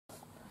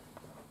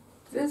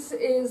This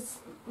is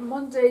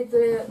Monday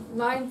the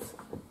 9th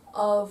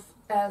of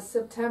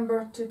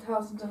September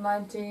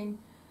 2019.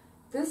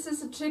 This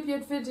is a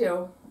tribute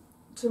video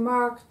to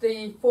mark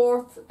the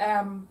 4th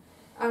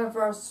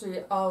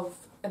anniversary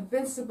of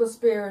Invincible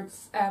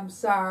Spirits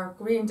star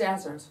Green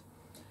Desert.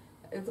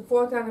 The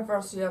 4th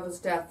anniversary of his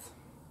death.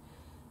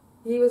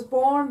 He was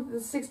born the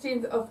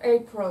 16th of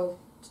April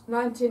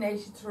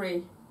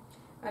 1983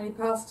 and he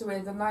passed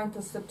away the 9th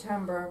of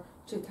September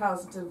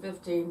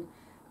 2015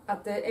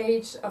 at the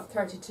age of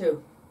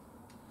 32.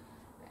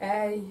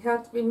 He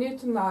had to be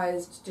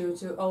euthanized due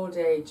to old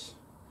age.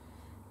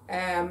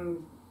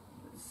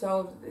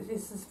 So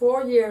this is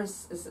 4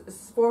 years, it's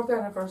his 4th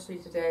anniversary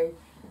today,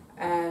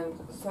 and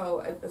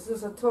so this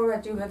is a thought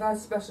I do a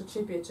nice special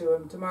tribute to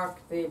him to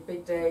mark the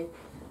big day.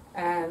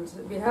 And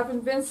we have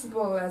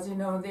Invincible, as you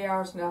know, in the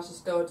Irish National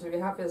Stud. We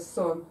have his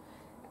son.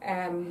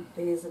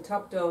 He's a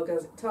top dog,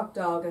 as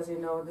you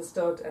know, in the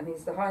stud, and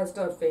he's the highest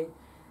stud fee.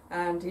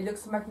 And he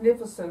looks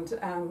magnificent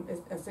and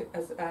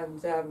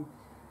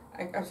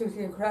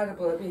absolutely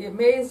incredible.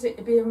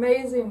 It'd be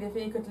amazing if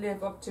he could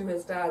live up to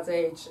his dad's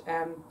age,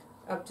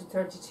 up to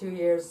 32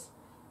 years.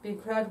 It'd be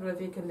incredible if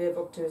he could live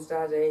up to his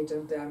dad's age,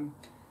 and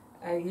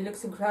he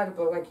looks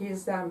incredible. Like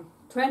he's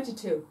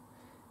 22,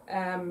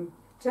 10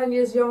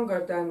 years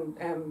younger than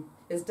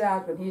his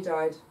dad when he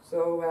died.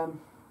 So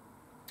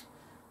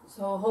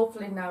so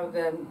hopefully now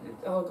then,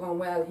 all going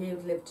well, he'll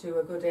live to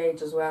a good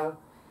age as well.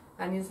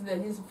 And he's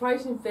a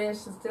fighting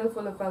fit and still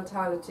full of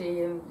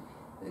vitality, and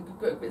he's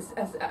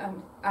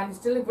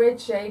still in great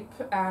shape,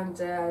 and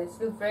he's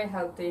still very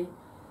healthy,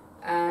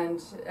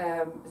 and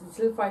he's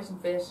still fighting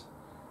fit,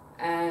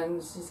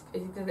 and he's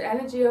the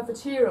energy of a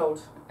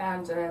 2-year-old,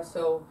 and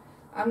so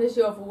I'm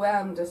literally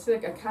overwhelmed. I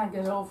can't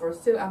get over.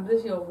 I'm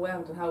literally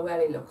overwhelmed at how well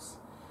he looks,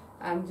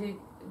 and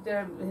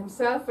they're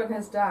himself and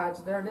his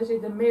dad. They're literally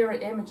the mirror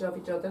image of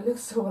each other. They look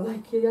so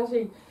alike.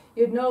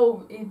 You'd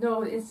know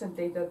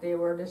instantly that they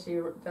were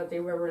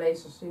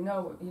related. You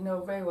know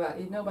very well.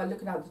 You know by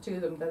looking at the two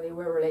of them that they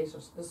were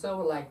related. They're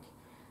so alike,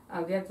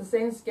 and they have the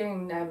same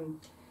skin.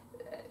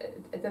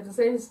 They have the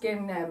same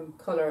skin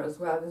color as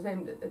well. The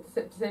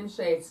same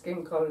shade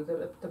skin color.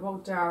 They're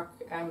both dark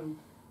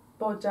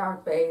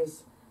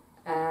beige.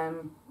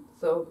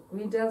 So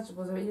Green Desert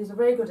he was a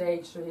very good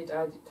age. So he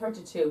died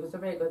 32. Was a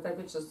very good,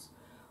 which is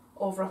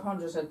over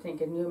 100, I think,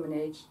 in human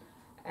age.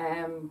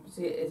 So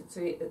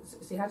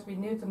he had to be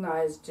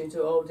euthanized due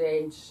to old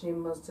age. He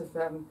must have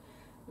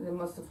they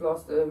must have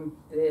lost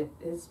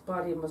his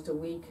body must have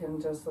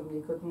weakened or something.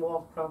 He couldn't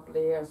walk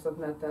properly or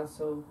something like that.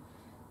 So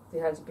he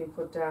had to be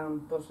put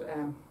down. But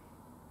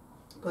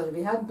if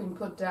he hadn't been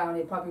put down,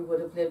 he probably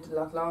would have lived a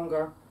lot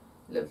longer.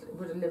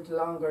 Would have lived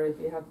longer if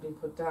he hadn't been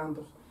put down.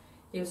 But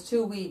he was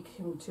too weak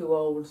and too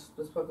old.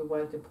 That's probably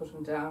why they put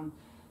him down.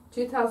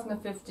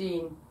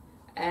 2015,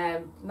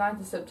 9th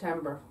of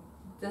September.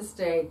 This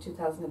day,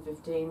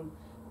 2015,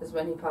 is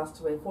when he passed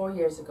away 4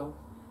 years ago.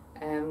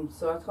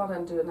 So I thought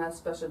I'd do a nice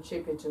special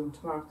tribute to him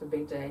to mark the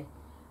big day.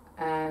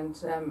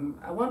 And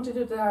I wanted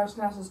to do the Irish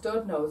National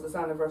Stud knows his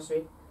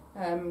anniversary.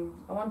 I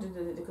wanted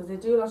to, because they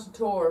do a lot of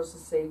tours,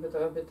 with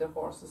the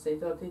horses. They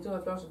do a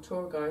lot of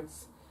tour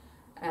guides,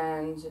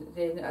 and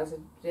they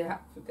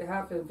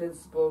have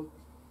Invincible.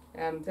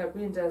 Their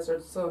Green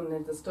Desert son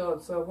in the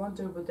stud. So I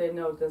wonder would they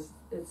know this?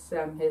 It's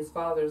his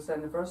father's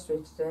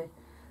anniversary today.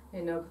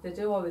 You know, they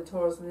do all the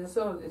tours, and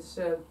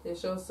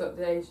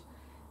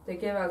they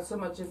give out so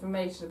much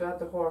information about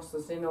the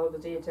horses, you know, the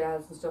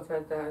details and stuff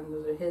like that,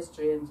 and the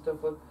history and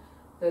stuff.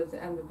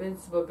 And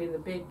Invincible being the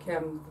big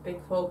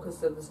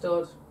focus of the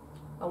stud.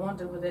 I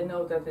wonder would they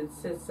know that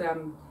it's his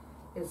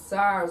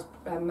SARS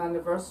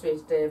anniversary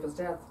today of his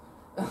death.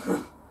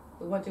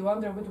 Would you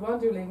wonder,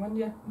 Lee, wouldn't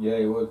you? Yeah,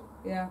 you would.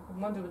 Yeah, I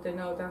wonder would they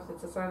know that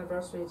it's his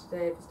anniversary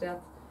today of his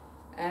death.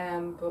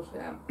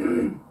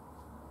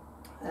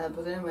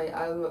 But anyway,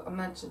 I'll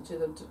mention to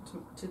them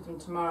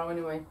tomorrow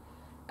anyway.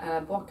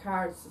 I bought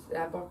cards.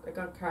 I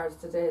got cards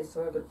today,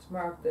 so I got to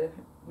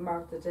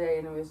mark the day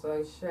anyway. So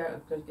I'm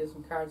going to give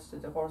some cards to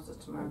the horses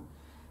tomorrow,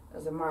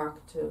 as a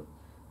mark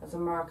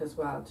as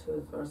well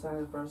for his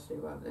anniversary.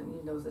 Well, and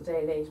you know it's a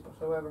day late, but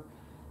however,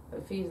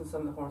 I'm feeding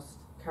some of the horse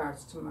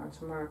cards to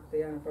mark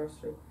the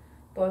anniversary.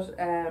 But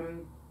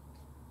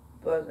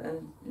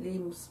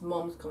Liam's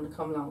mum's going to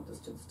come along with us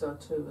to the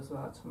stud too as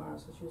well tomorrow.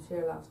 So she was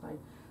here last night.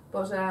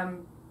 But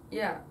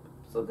yeah,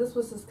 so this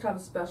was this kind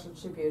of special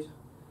tribute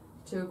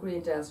to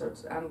Green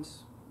Desert, and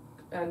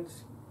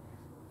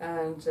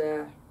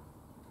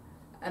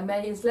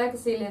may his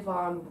legacy live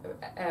on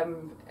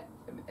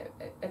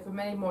for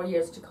many more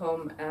years to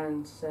come,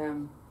 and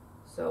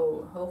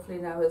so hopefully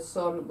now his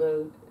son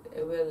will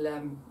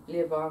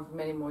live on for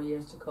many more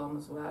years to come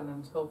as well,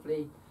 and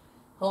hopefully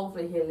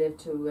he'll live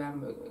to a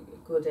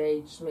good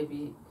age,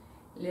 maybe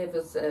live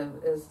as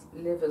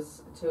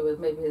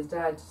maybe his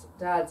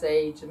dad's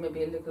age, and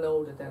maybe a little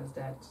older than his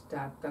dad.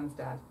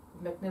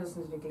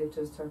 Magnificent if he could live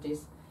to his 30s.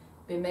 It'd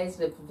be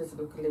amazing if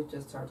Invincible could live to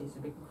his 30s.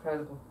 It'd be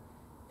incredible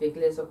if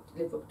he could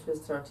live up to his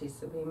 30s.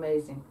 It'd be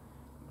amazing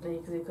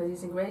because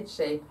he's in great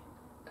shape.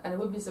 and I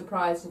would be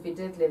surprised if he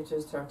did live to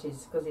his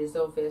 30s, because he's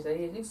so fit and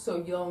he looks so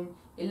young.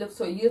 He looks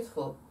so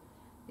youthful.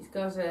 He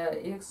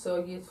looks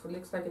so youthful.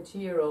 Looks like a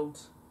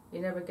 2-year-old.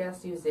 You never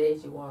guessed he was the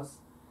age he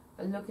was.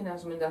 And looking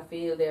at him in that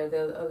field there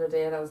the other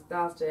day, and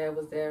last day I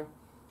was there,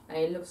 and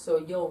he looks so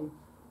young.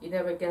 You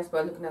never guessed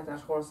by looking at that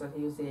horse that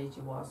he was the age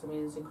he was. I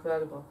mean, it's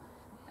incredible.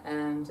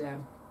 And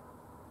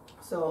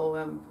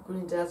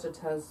Green Desert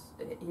has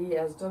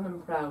done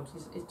him proud.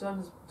 He's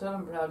done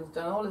him proud. He's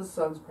done all his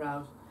sons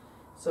proud.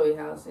 So he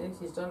has.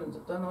 He's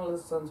done all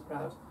his sons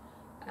proud,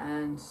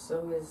 and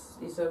so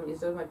he's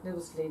done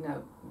magnificently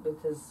now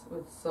with his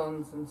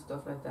sons and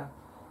stuff like that.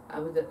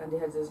 And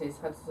he's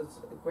had such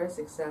great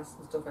success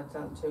and stuff like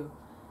that too,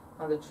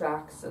 on the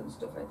tracks and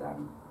stuff like that.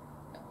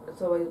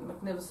 So he's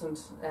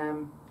magnificent.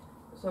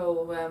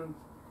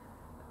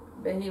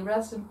 May he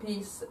rest in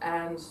peace,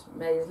 and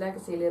may his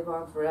legacy live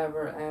on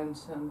forever, and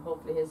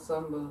hopefully his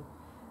son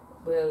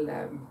will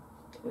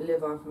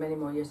live on for many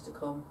more years to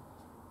come.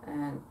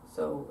 And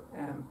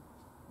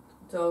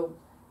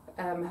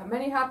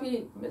many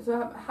happy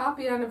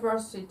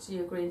anniversary to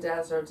you, Green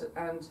Desert,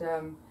 and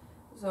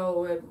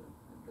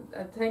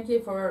thank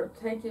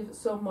you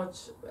so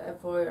much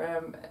for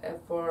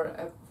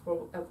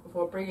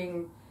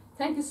bringing.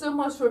 Thank you so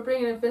much for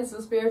bringing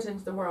Invincible Spirit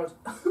into the world.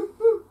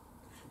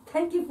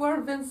 Thank you for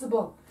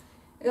Invincible.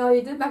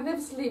 You did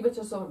magnificently with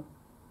your son.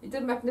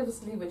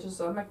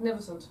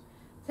 Magnificent.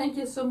 Thank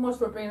you so much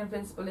for bringing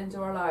Invincible into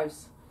our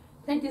lives.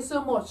 Thank you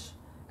so much.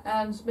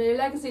 And may your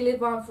legacy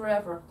live on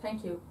forever.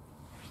 Thank you.